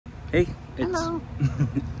Hey, Hello.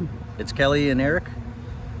 it's Kelly and Eric.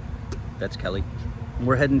 That's Kelly.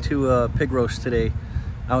 We're heading to a pig roast today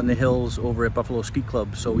out in the hills over at Buffalo Ski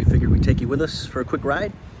Club. So we figured we'd take you with us for a quick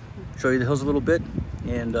ride, show you the hills a little bit,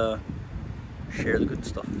 and share the good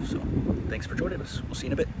stuff. So thanks for joining us. We'll see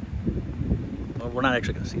you in a bit. Well, we're not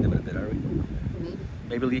actually going to see them in a bit, are we?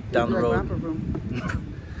 Maybe down the road.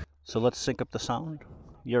 So let's sync up the sound.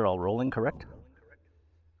 You're all rolling, correct?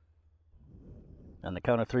 On the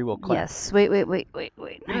count of three, we'll clap. Yes. Wait. You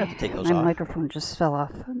don't have to take those My off. microphone just fell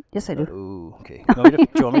off. Yes, I do. Ooh, okay. Do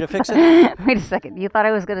you want me to fix it? Wait a second. You thought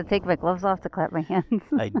I was going to take my gloves off to clap my hands?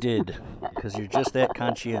 I did, because you're just that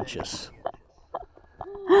conscientious.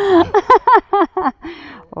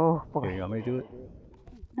 Oh, boy. Here, you want me to do it?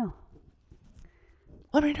 No.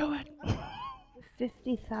 Let me do it.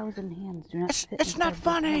 50,000 hands do not fit. It's not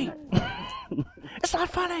funny. It's not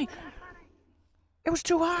funny. It was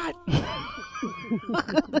too hot.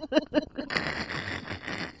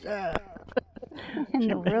 What in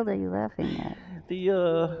the world are you laughing at?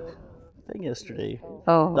 The thing yesterday.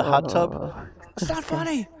 Oh. The hot tub. It's not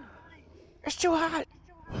funny. It's too hot.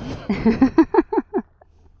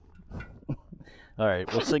 All right,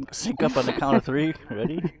 we'll sync up on the count of three.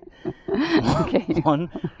 Ready? Okay.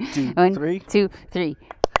 One, two, three. 1, 2, 3.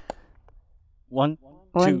 One,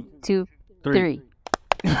 1, 2, 3.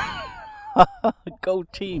 Go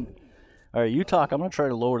team. All right, you talk. I'm going to try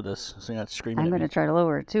to lower this so you're not screaming I'm at going me. to try to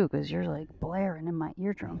lower it too because you're like blaring in my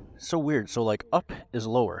eardrum. So weird. So like up is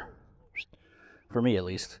lower. For me at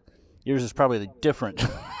least. Yours is probably different. I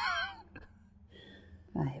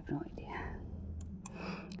have no idea.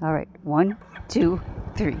 All right. 1, 2,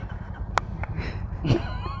 3.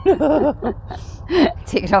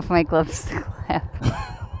 Take it off my gloves to clap.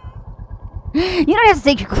 You don't have to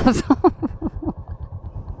take your gloves off.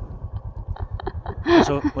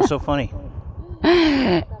 What's so funny?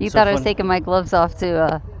 You thought I was taking my gloves off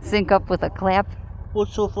to sync up with a clap?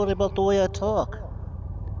 What's so funny about the way I talk?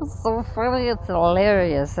 It's so funny, it's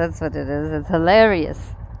hilarious. That's what it is. It's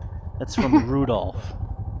hilarious. That's from Rudolph.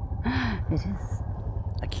 It is.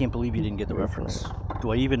 I can't believe you didn't get the reference.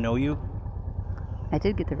 Do I even know you? I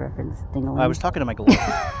did get the reference. Ding-a-ling. I was talking to my glove.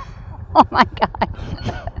 Oh my god.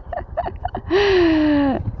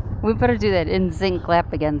 We better do that in sync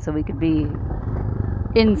clap again so we could be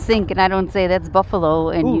in sync and I don't say that's Buffalo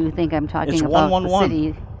and Ooh, you think I'm talking it's about 111. the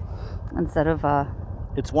city instead of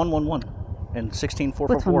It's 111 and what's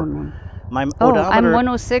 16444. 111? My Oh, odometer. I'm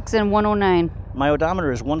 106 and 109. My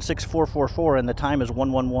odometer is 16444 and the time is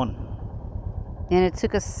 111. And it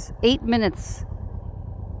took us 8 minutes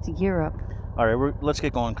to gear up. All right, let's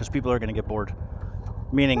get going because people are going to get bored.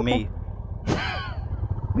 Meaning me.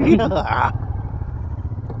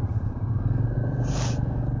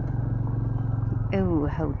 Oh,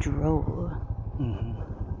 how droll. Mm-hmm.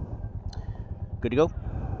 Good to go?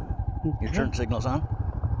 Okay. Your turn signal's on?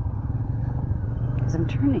 Because I'm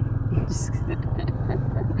turning.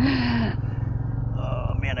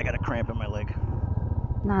 Oh, man, I got a cramp in my leg.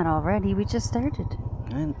 Not already. We just started.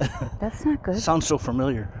 And That's not good. sounds so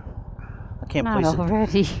familiar. I can't Not place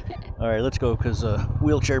already. it. All right, let's go because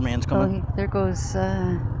wheelchair man's coming. Oh, there goes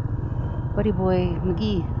Buddy Boy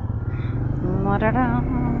McGee. La-da-da,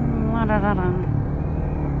 la-da-da-da.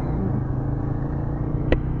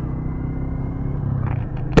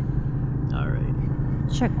 All right.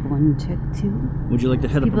 Check 1, check 2. Would you like to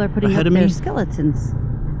head People are up putting ahead up of their me? skeletons.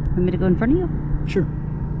 Want me to go in front of you? Sure.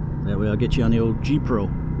 That way I'll get you on the old G Pro.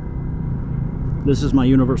 This is my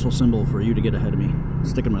universal symbol for you to get ahead of me.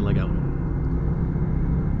 Sticking my leg out.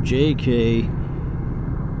 JK.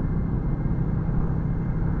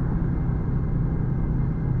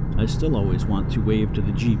 I still always want to wave to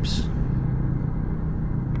the Jeeps.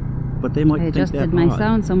 But they might I think that adjusted my odd.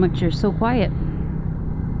 sound so much you're so quiet.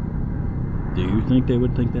 Do you think they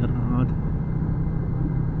would think that odd?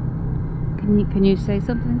 Can you say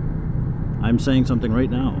something? I'm saying something right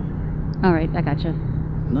now. All right, I gotcha.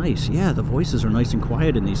 Nice. Yeah, the voices are nice and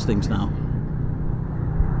quiet in these things now.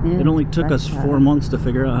 Yeah, It only took us 4 months to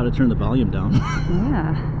figure out how to turn the volume down.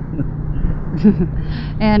 Yeah.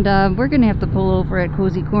 And we're going to have to pull over at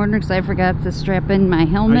Cozy Corner because I forgot to strap in my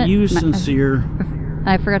helmet. Are you sincere?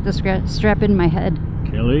 I forgot to strap in my head.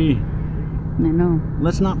 Kelly? I know.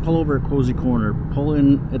 Let's not pull over at Cozy Corner. Pull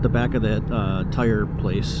in at the back of that tire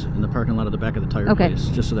place, in the parking lot of the back of the tire place,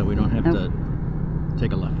 just so that we don't have to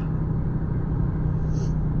take a left.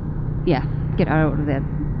 Yeah, get out of that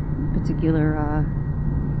particular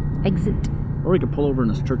exit. Or we could pull over in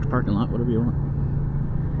this church parking lot, whatever you want.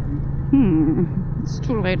 It's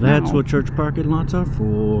too late That's now. what church parking lots are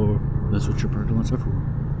for. That's what church parking lots are for.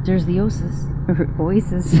 There's the Oasis. Or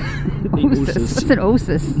Oasis. The Oasis. Oasis. What's an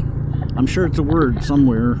Oasis? I'm sure it's a word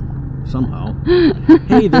somewhere, somehow.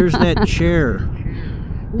 Hey, there's that chair.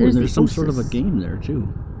 Ooh, there's some sort of a game there,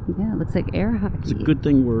 too. Yeah, it looks like air hockey. It's a good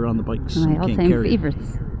thing we're on the bikes. My all-time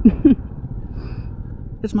favorites.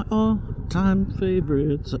 It's my all-time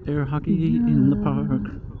favorites, air hockey in the park.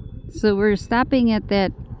 So we're stopping at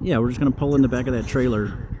that... Yeah, we're just going to pull in the back of that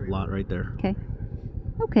trailer lot right there. Okay.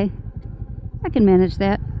 Okay. I can manage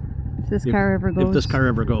that. If this car ever goes. If this car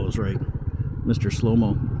ever goes, right. Mr.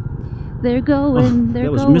 Slow-Mo. They're going, they're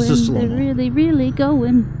that was going. Mrs. Slow-Mo. They're really, really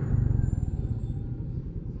going.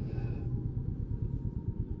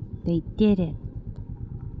 They did it.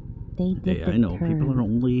 They did it. I know. People are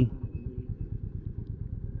only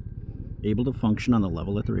able to function on the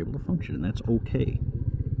level that they're able to function, and that's okay.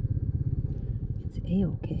 It's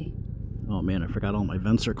A-okay. Oh man, I forgot all my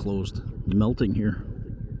vents are closed. Melting here.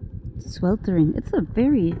 Sweltering. It's a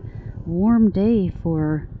very warm day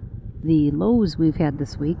for the lows we've had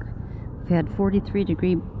this week. We've had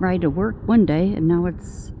 43-degree ride to work one day, and now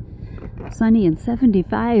it's sunny and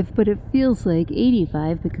 75, but it feels like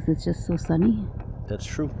 85 because it's just so sunny. That's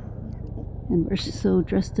true. And we're so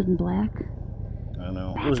dressed in black. I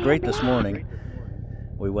know. It was great this morning.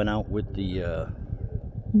 We went out with the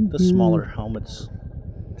smaller helmets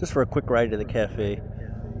just for a quick ride to the cafe.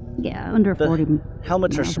 Yeah, under 40. The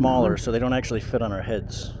helmets are smaller, so they don't actually fit on our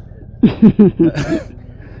heads.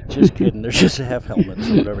 Just kidding. They're just half helmets,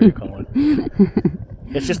 or whatever you call it.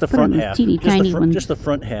 It's just the front half. Just the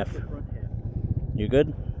front half. You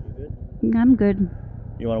good? I'm good.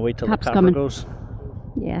 You want to wait till Cop's the copper coming. goes?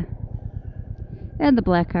 Yeah. And the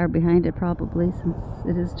black car behind it probably, since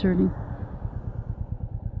it is turning.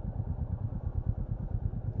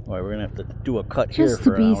 Alright, we're going to have to do a cut here Just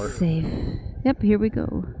for to an be hour. safe. Yep, here we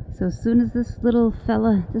go. So as soon as this little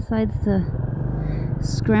fella decides to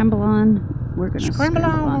scramble on, we're going to scramble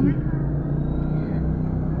on.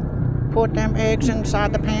 Put them eggs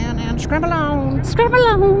inside the pan and scramble on. Scramble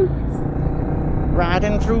on!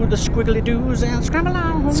 Riding through the squiggly doos and scramble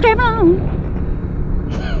on. Scramble on!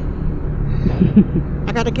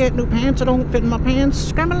 I gotta get new pants that don't fit in my pants.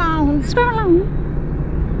 Scramble on. Scramble on!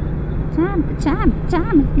 Time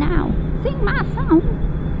is now. Sing my song.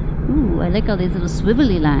 Ooh, I like all these little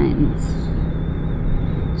swivelly lines.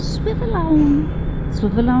 Swivel on.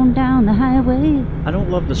 Swivel on down the highway. I don't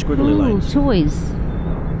love the squiggly lines. Toys.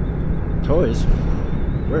 Toys?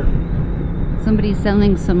 Where? Somebody's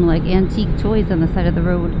selling some like antique toys on the side of the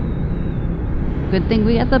road. Good thing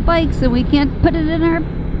we got the bike so we can't put it in our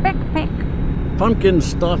backpack. Pumpkin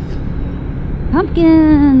stuff.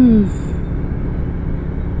 Pumpkins!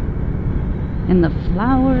 And the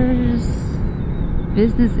flowers.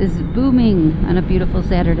 Business is booming on a beautiful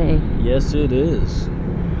Saturday. Yes, it is.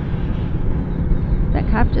 That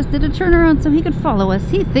cop just did a turnaround so he could follow us.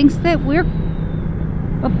 He thinks that we're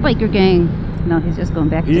a biker gang. No, he's just going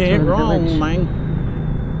back to the village. Man.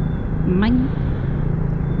 Mine.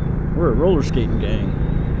 We're a roller skating gang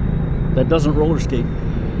that doesn't roller skate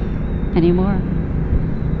Anymore.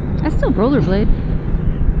 I still rollerblade.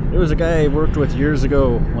 There was a guy I worked with years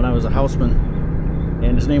ago when I was a houseman,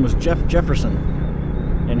 and his name was Jeff Jefferson.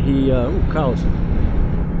 And he, cows.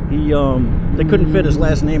 He, they couldn't fit his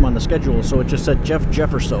last name on the schedule, so it just said Jeff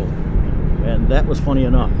Jefferso. And that was funny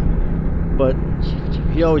enough. But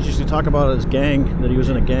he always used to talk about his gang, that he was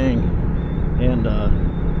in a gang. And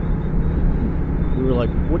we were like,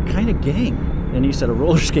 what kind of gang? And he said, a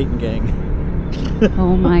roller skating gang.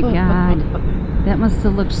 Oh my god. That must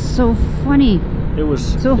have looked so funny. It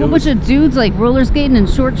was. So a whole bunch of dudes like roller skating in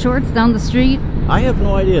short shorts down the street? I have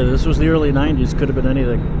no idea. This was the early 90s. Could have been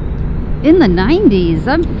anything. In the 90s?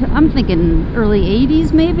 I'm thinking early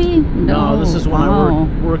 80s maybe? No, this is when I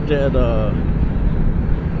worked at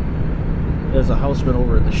as a houseman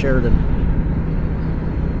over at the Sheridan.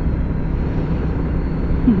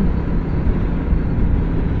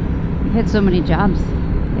 You've had so many jobs.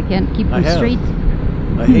 I can't keep them straight.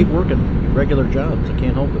 I hate working regular jobs. I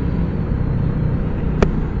can't help it.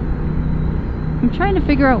 I'm trying to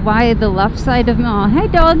figure out why the left side of me. Oh, hey,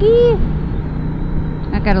 doggy!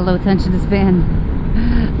 I got a low tension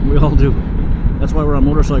span. We all do. That's why we're on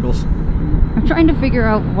motorcycles. I'm trying to figure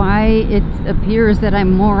out why it appears that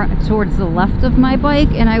I'm more towards the left of my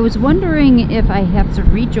bike, and I was wondering if I have to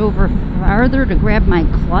reach over farther to grab my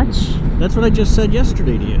clutch. That's what I just said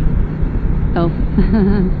yesterday to you. Oh.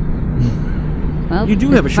 Well, you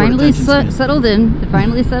do have a short finally settled in. It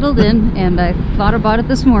finally settled in, and I thought about it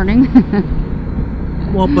this morning.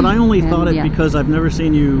 Well, but I only thought it yeah. because I've never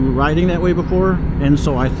seen you riding that way before, and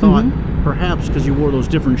so I thought perhaps because you wore those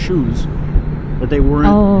different shoes that they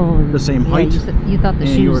weren't the same height. You thought the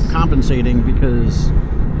shoes. And you were compensating because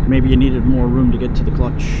maybe you needed more room to get to the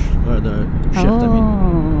clutch or the shift. Oh.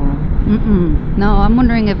 I mean. No, I'm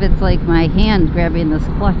wondering if it's like my hand grabbing this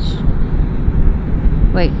clutch.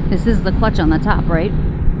 Wait, this is the clutch on the top, right?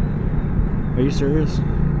 Are you serious?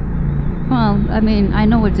 Well, I mean, I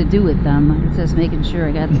know what to do with them. It's just making sure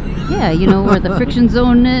I got... Yeah, you know where the friction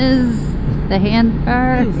zone is? The hand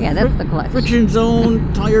bar? Yeah, that's the clutch. Friction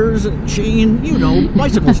zone, tires, chain, you know,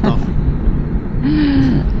 bicycle stuff.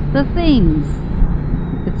 The things.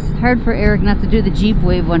 It's hard for Eric not to do the Jeep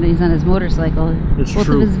wave when he's on his motorcycle. It's Both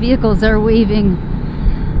true. of his vehicles are waving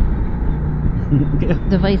Yeah.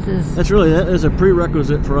 devices. That is a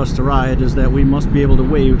prerequisite for us to ride, is that we must be able to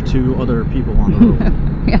wave to other people on the road.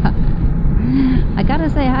 Yeah. I gotta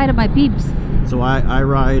say hi to my peeps. So I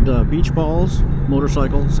ride beach balls,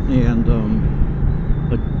 motorcycles, and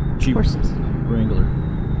a Jeep Horses. Wrangler.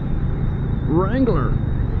 Wrangler!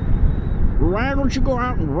 Why don't you go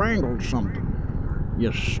out and wrangle something?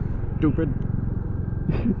 You stupid.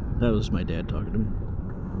 That was my dad talking to me.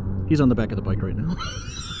 He's on the back of the bike right now.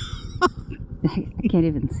 I can't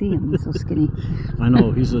even see him. He's so skinny. I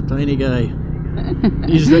know, he's a tiny guy.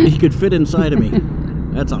 He could fit inside of me.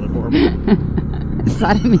 That sounded horrible.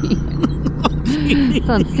 Inside of me.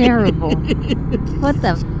 Sounds terrible. What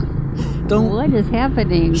the? What is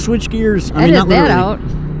happening? Switch gears. I mean, edit that out.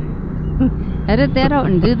 Edit that out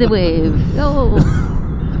and do the wave. Go.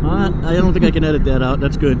 I don't think I can edit that out.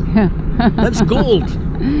 That's good. That's gold.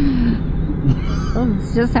 Well,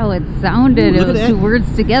 it's just how it sounded. Ooh, it was two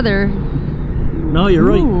words together. No, you're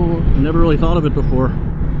right. I never really thought of it before.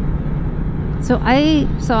 So I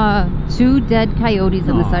saw two dead coyotes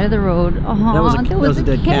on the side of the road. Oh, there was a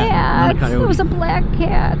dead cat. not a coyote. There was a black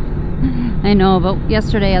cat. I know, but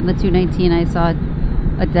yesterday on the 219 I saw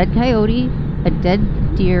a dead coyote, a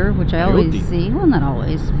dead deer, which I always see. Well, not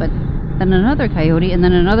always, but then another coyote, and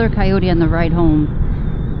then another coyote on the ride home.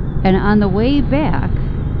 And on the way back,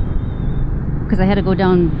 because I had to go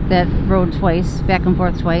down that road twice, back and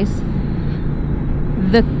forth twice,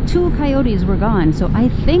 the two coyotes were gone. So I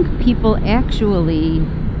think people actually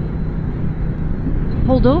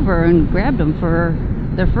pulled over and grabbed them for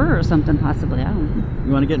their fur or something, possibly. I don't know.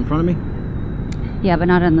 You want to get in front of me? Yeah, but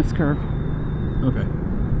not on this curve. Okay.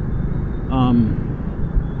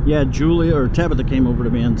 Yeah, Julia or Tabitha came over to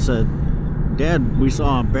me and said, Dad, we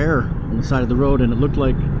saw a bear on the side of the road and it looked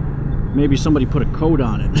like maybe somebody put a coat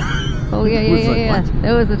on it. Oh yeah, yeah.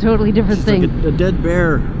 That was a totally different thing. Like a dead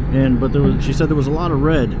bear, she said there was a lot of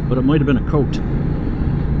red, but it might have been a coat.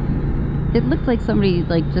 It looked like somebody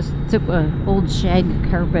just took an old shag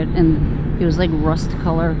carpet and it was like rust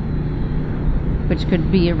color, which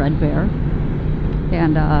could be a red bear.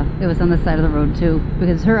 And it was on the side of the road too,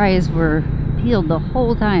 because her eyes were peeled the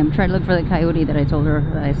whole time trying to look for the coyote that I told her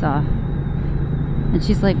that I saw. And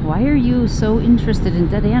she's like, why are you so interested in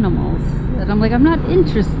dead animals? And I'm like, I'm not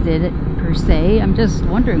interested per se. I'm just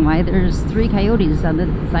wondering why there's 3 coyotes on the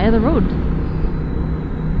side of the road.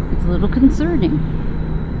 It's a little concerning.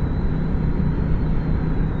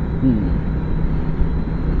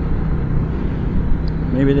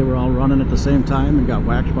 Maybe they were all running at the same time and got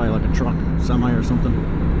whacked by like a truck, semi or something.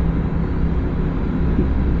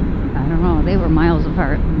 I don't know. They were miles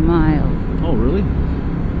apart. Miles. Oh, really?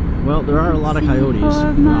 Well, there are a lot of coyotes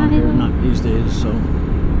around here, not these days, so.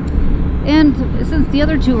 And since the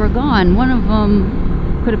other 2 are gone, one of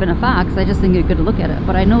them could have been a fox. I just didn't get a good look at it.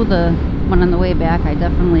 But I know the one on the way back, I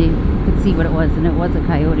definitely could see what it was, and it was a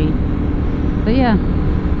coyote. But yeah,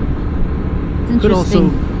 it's interesting. Could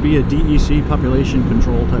also be a DEC, population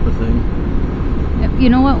control type of thing. You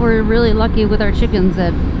know what? We're really lucky with our chickens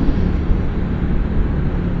that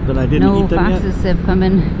I didn't eat them yet. No foxes have come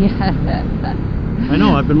in. Yeah. I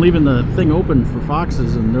know, I've been leaving the thing open for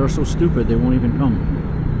foxes and they're so stupid they won't even come.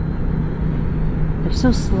 They're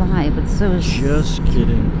so sly, but so... Just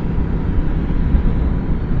kidding.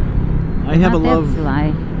 I have a love,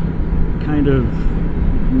 kind of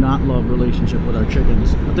not love relationship with our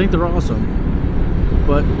chickens. I think they're awesome.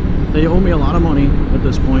 But they owe me a lot of money at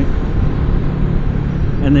this point.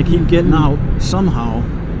 And they keep getting out somehow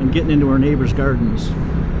and getting into our neighbors' gardens.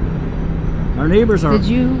 Our neighbors are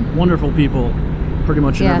wonderful people. Pretty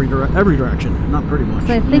much in every direction, not pretty much.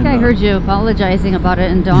 So I think I heard you apologizing about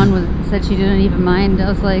it, and Dawn said she didn't even mind. I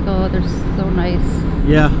was like, oh, they're so nice.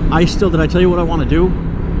 Yeah, did I tell you what I want to do?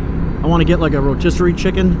 I want to get like a rotisserie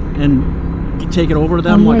chicken and take it over to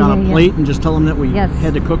them on a plate and just tell them that we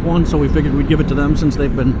had to cook one, so we figured we'd give it to them since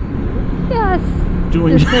they've been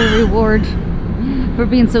doing it's a reward for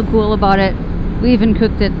being so cool about it. We even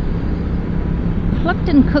cooked it, plucked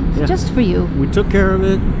and cooked just for you. We took care of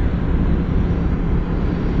it.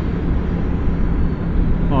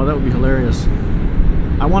 Oh, that would be hilarious.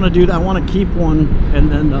 I want to do that. I want to keep one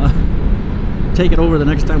and then take it over the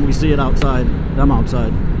next time we see it outside. I'm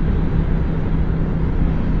outside.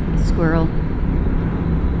 Squirrel.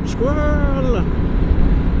 Squirrel!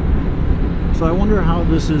 So I wonder how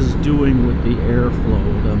this is doing with the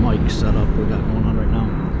airflow, the mic setup we got going on right now.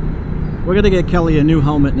 We're going to get Kelly a new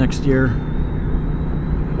helmet next year.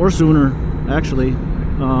 Or sooner, actually.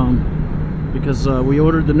 Because we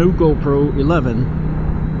ordered the new GoPro 11.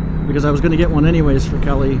 Because I was going to get one anyways for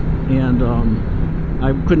Kelly. And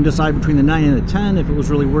I couldn't decide between the 9 and the 10 if it was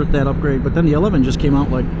really worth that upgrade. But then the 11 just came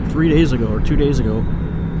out like 3 days ago or 2 days ago.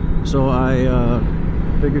 So I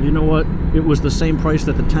figured, you know what, it was the same price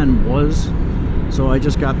that the 10 was, so I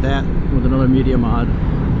just got that with another media mod,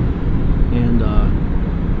 and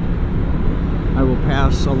I will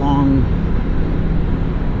pass along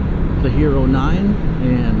the Hero 9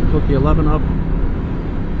 and hook the 11 up,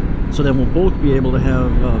 so then we'll both be able to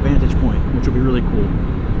have a vantage point, which will be really cool.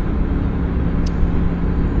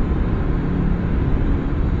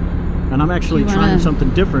 And I'm actually trying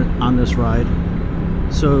something different on this ride.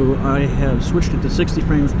 So I have switched it to 60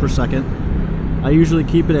 frames per second. I usually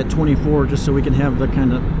keep it at 24 just so we can have the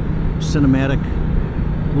kind of cinematic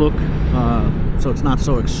look, so it's not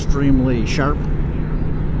so extremely sharp.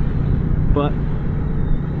 But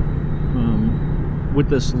with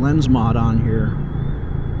this lens mod on here,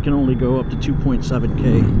 it can only go up to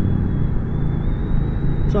 2.7K.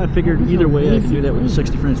 So I figured either way I can do that with the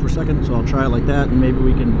 60 frames per second, so I'll try it like that, and maybe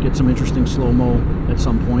we can get some interesting slow-mo at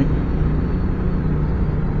some point.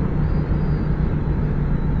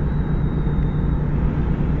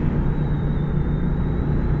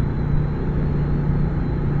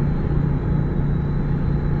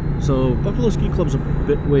 So Buffalo Ski Club's a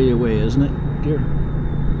bit way away, isn't it, dear?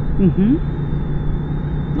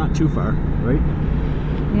 Mm-hmm. Not too far, right?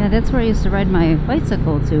 Yeah, that's where I used to ride my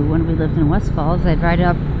bicycle to when we lived in West Falls. I'd ride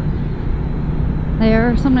up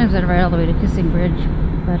there. Sometimes I'd ride all the way to Kissing Bridge,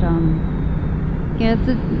 but yeah, it's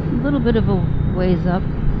a little bit of a ways up.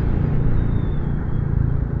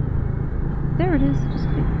 There it is. Just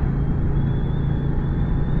kidding.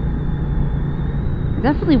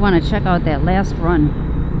 Definitely want to check out that last run.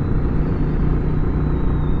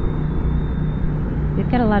 They've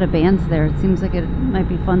got a lot of bands there. It seems like it might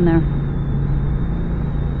be fun there.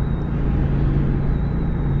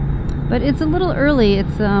 But it's a little early.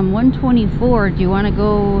 It's 1:24. Do you want to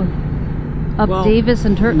go up Davis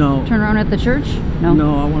and turn around at the church? No?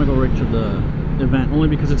 No, I want to go right to the event, only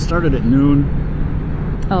because it started at noon.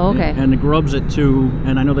 Oh, okay. And the grub's at 2,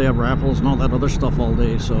 and I know they have raffles and all that other stuff all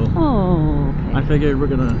day, so... Oh, okay. I figured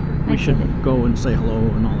we should go and say hello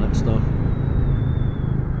and all that stuff.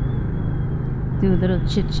 Do a little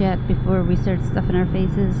chit-chat before we start stuffing our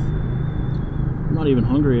faces. I'm not even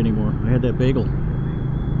hungry anymore. I had that bagel.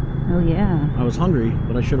 Oh, yeah. I was hungry,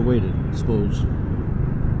 but I should have waited, I suppose.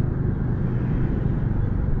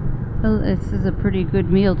 Well, this is a pretty good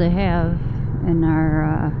meal to have in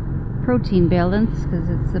our protein balance, because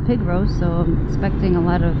it's a pig roast, so I'm expecting a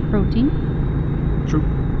lot of protein. True.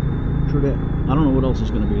 True that. I don't know what else is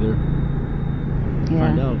going to be there. Yeah.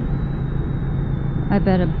 Find out. I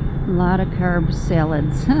bet a lot of carb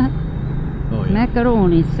salads. Oh, yeah.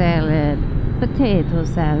 Macaroni salad, potato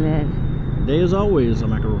salad. Day is always a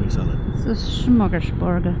macaroni salad. It's a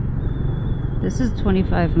smorgasbord. This is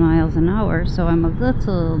 25 miles an hour, so I'm a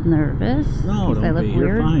little nervous. No, don't be.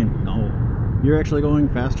 You're fine. No. You're actually going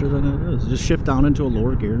faster than it is. Just shift down into a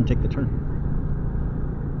lower gear and take the turn.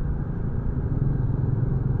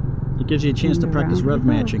 It gives you a chance to practice rev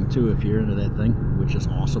matching, too, if you're into that thing, which is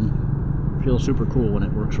awesome. It feels super cool when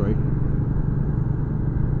it works right.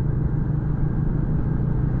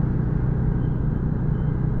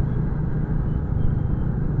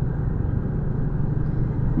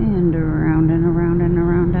 And around and around and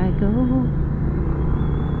around I go.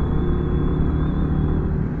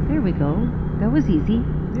 There we go. That was easy.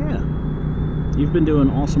 Yeah. You've been doing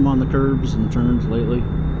awesome on the curves and turns lately.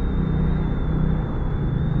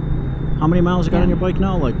 How many miles you got on your bike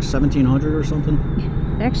now? Like 1,700 or something?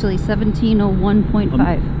 Actually,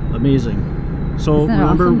 1701.5. Amazing. So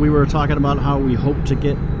remember awesome? We were talking about how we hope to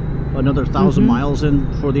get another 1,000 miles in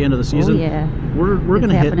before the end of the season? Oh, yeah. We're going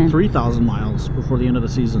to hit 3,000 miles before the end of the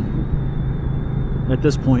season. At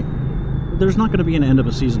this point, there's not going to be an end of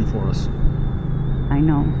a season for us. I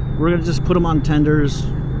know. We're going to just put them on tenders,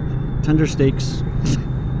 tender steaks,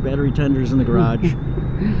 battery tenders in the garage.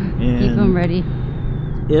 And keep them ready.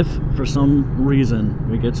 If for some reason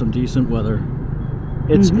we get some decent weather,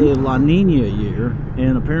 it's a La Nina year,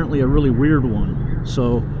 and apparently a really weird one.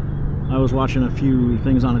 So I was watching a few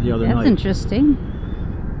things on it the other night. That's interesting.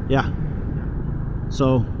 Yeah.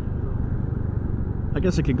 So I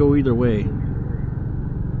guess it could go either way.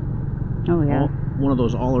 Oh yeah. One of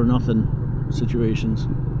those all or nothing situations.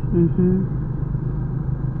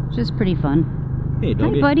 Which is pretty fun. Hey,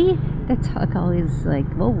 doggy. Hi, buddy. That's Huck always like,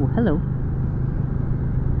 oh, hello.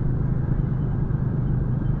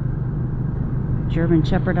 German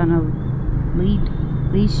Shepherd on a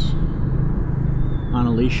leash. On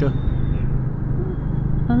Alicia.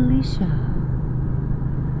 Alicia.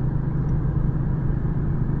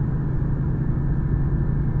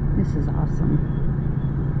 This is awesome.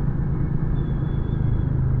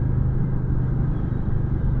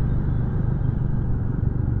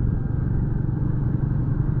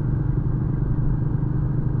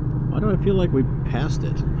 Why do I feel like we passed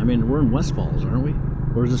it? I mean, we're in West Falls, aren't we?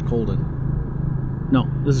 Or is this Colden? No,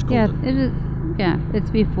 this is Colden. Yeah, it is. Yeah, it's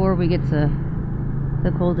before we get to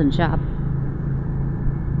the Colden shop.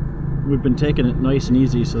 We've been taking it nice and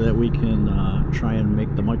easy so that we can try and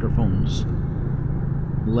make the microphones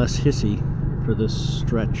less hissy for this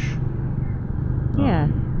stretch. Yeah.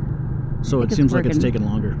 So it seems like it's taking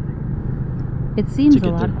longer. It seems a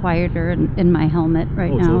lot quieter in my helmet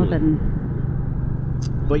right now totally. than.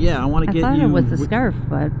 But yeah, I want to get you. I thought it was the scarf,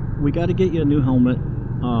 but we got to get you a new helmet.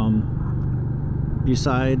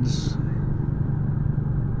 Besides,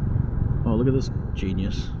 oh, look at this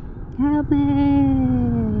genius. Help me!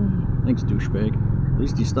 Thanks, douchebag. At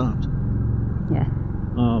least he stopped. Yeah.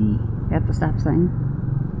 At the stop sign.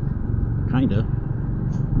 Kinda.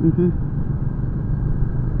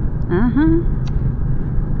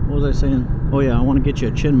 What was I saying? Oh yeah, I want to get you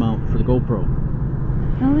a chin mount for the GoPro.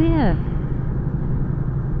 Oh yeah.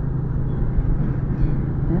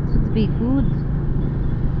 That would be good.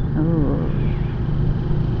 Oh.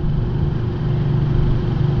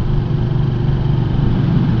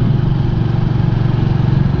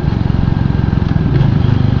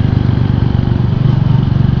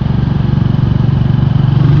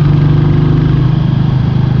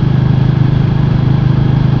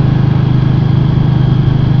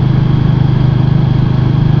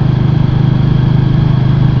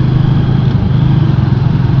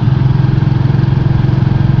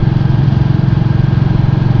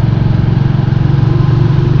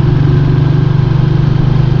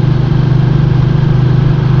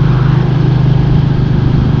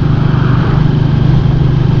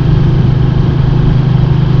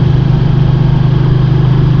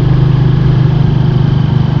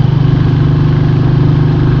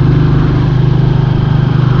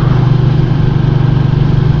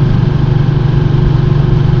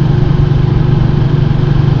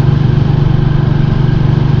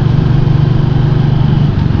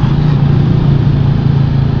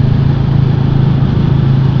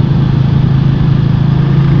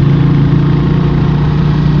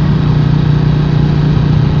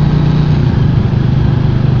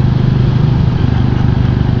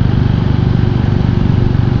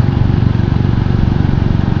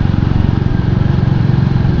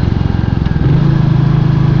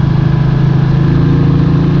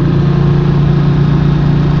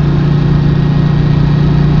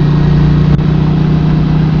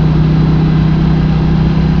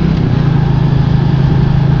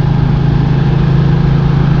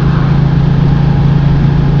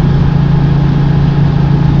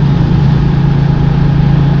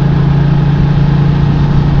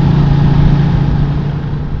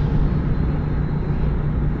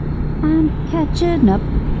 Catching up.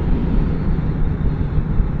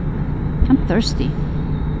 I'm thirsty.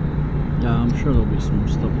 Yeah, I'm sure there'll be some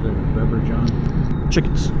stuff there, beverage on.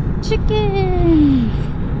 Chickens. Chickens!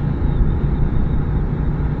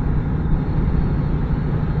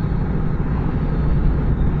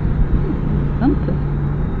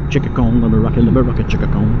 Chickacone, let me rock it,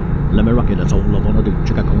 chickacone. Let me rock it, that's all I wanna do.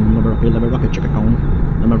 Chickacone, let me rock it, chickacone.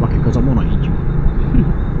 Let me rock it, cause I wanna eat you.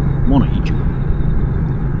 Wanna eat you.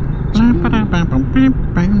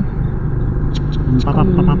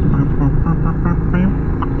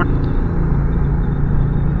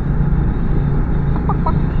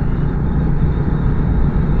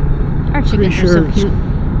 Our chickens are so cute.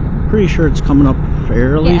 Pretty sure it's coming up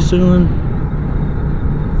fairly soon.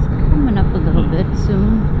 It's coming up a little bit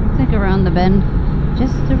soon. I think around the bend.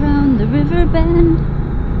 Just around the river bend.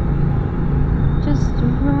 Just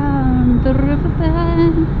around the river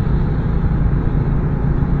bend.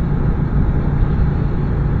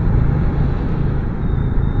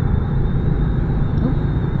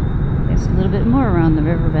 A little bit more around the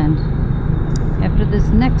river bend after this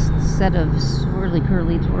next set of swirly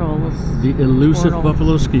curly twirls. The elusive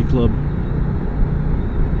Buffalo Ski Club.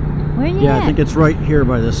 Where you Yeah, at? I think it's right here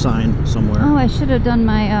by this sign somewhere. Oh, I should have done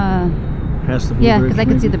my past the blue bridge. because I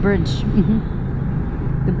can see the bridge.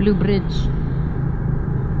 The blue bridge.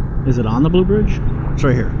 Is it on the Blue Bridge? It's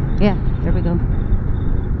right here. Yeah, there we go.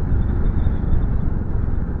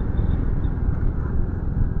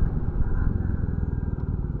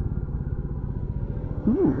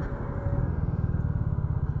 Ooh.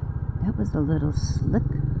 That was a little slick.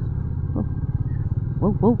 Whoa.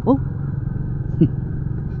 Whoa, whoa, whoa.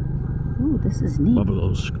 Ooh, this is neat.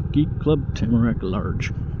 Buffalo Ski Club Tamarack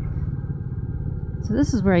Large. So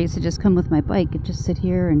this is where I used to just come with my bike and just sit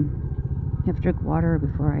here and have to drink water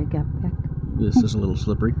before I got back. This is a little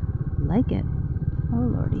slippery. Like it. Oh,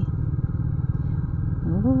 lordy.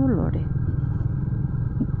 Oh, lordy.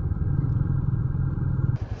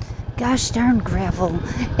 Gosh darn gravel.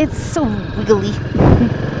 It's so wiggly.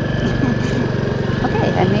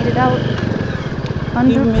 Okay, I made it out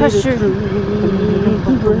under pressure.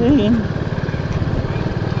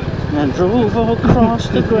 And drove across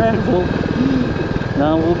the gravel.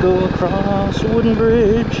 Now we'll go across a wooden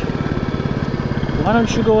bridge. Why don't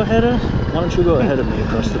you go ahead of me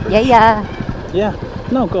across the bridge? Yeah. Yeah.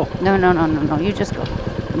 No, go. No. You just go.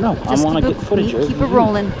 No, Just I want to get footage of Keep you. it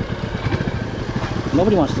rolling.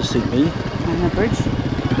 Nobody wants to see me. On the bridge.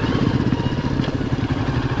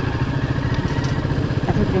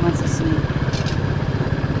 Everybody wants to see you.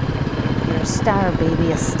 You're a star,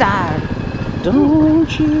 baby, a star.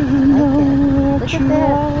 Don't you know Look that at you that.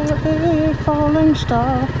 are a falling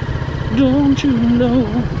star? Don't you know?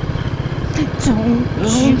 Don't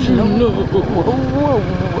you know? Whoa.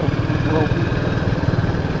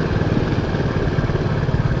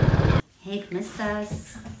 Hey, ¿cómo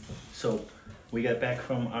estás? So, we got back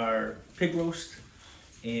from our pig roast,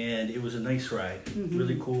 and it was a nice ride.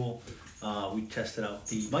 Really cool. We tested out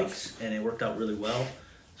the mics, and it worked out really well.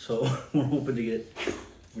 So, we're hoping to get...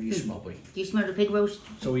 What do you smell, buddy? Do you smell the pig roast?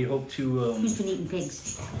 So, we hope to Who's been eating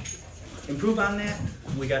pigs? improve on that.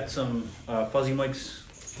 We got some fuzzy mics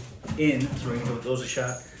in, so we're going to give those a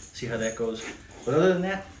shot, see how that goes. But other than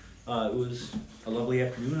that, it was a lovely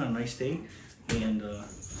afternoon on a nice day, and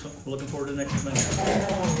so we're looking forward to the next adventure.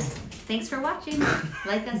 Thanks for watching.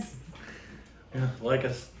 Like us. Yeah, like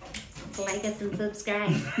us. Like us and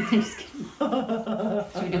subscribe. Just kidding.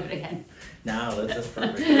 Should we do it again? No, that's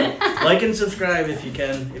perfect. Like and subscribe if you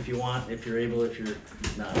can, if you want, if you're able, if you're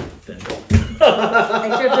not, then don't.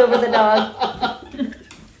 I tripped over the dog.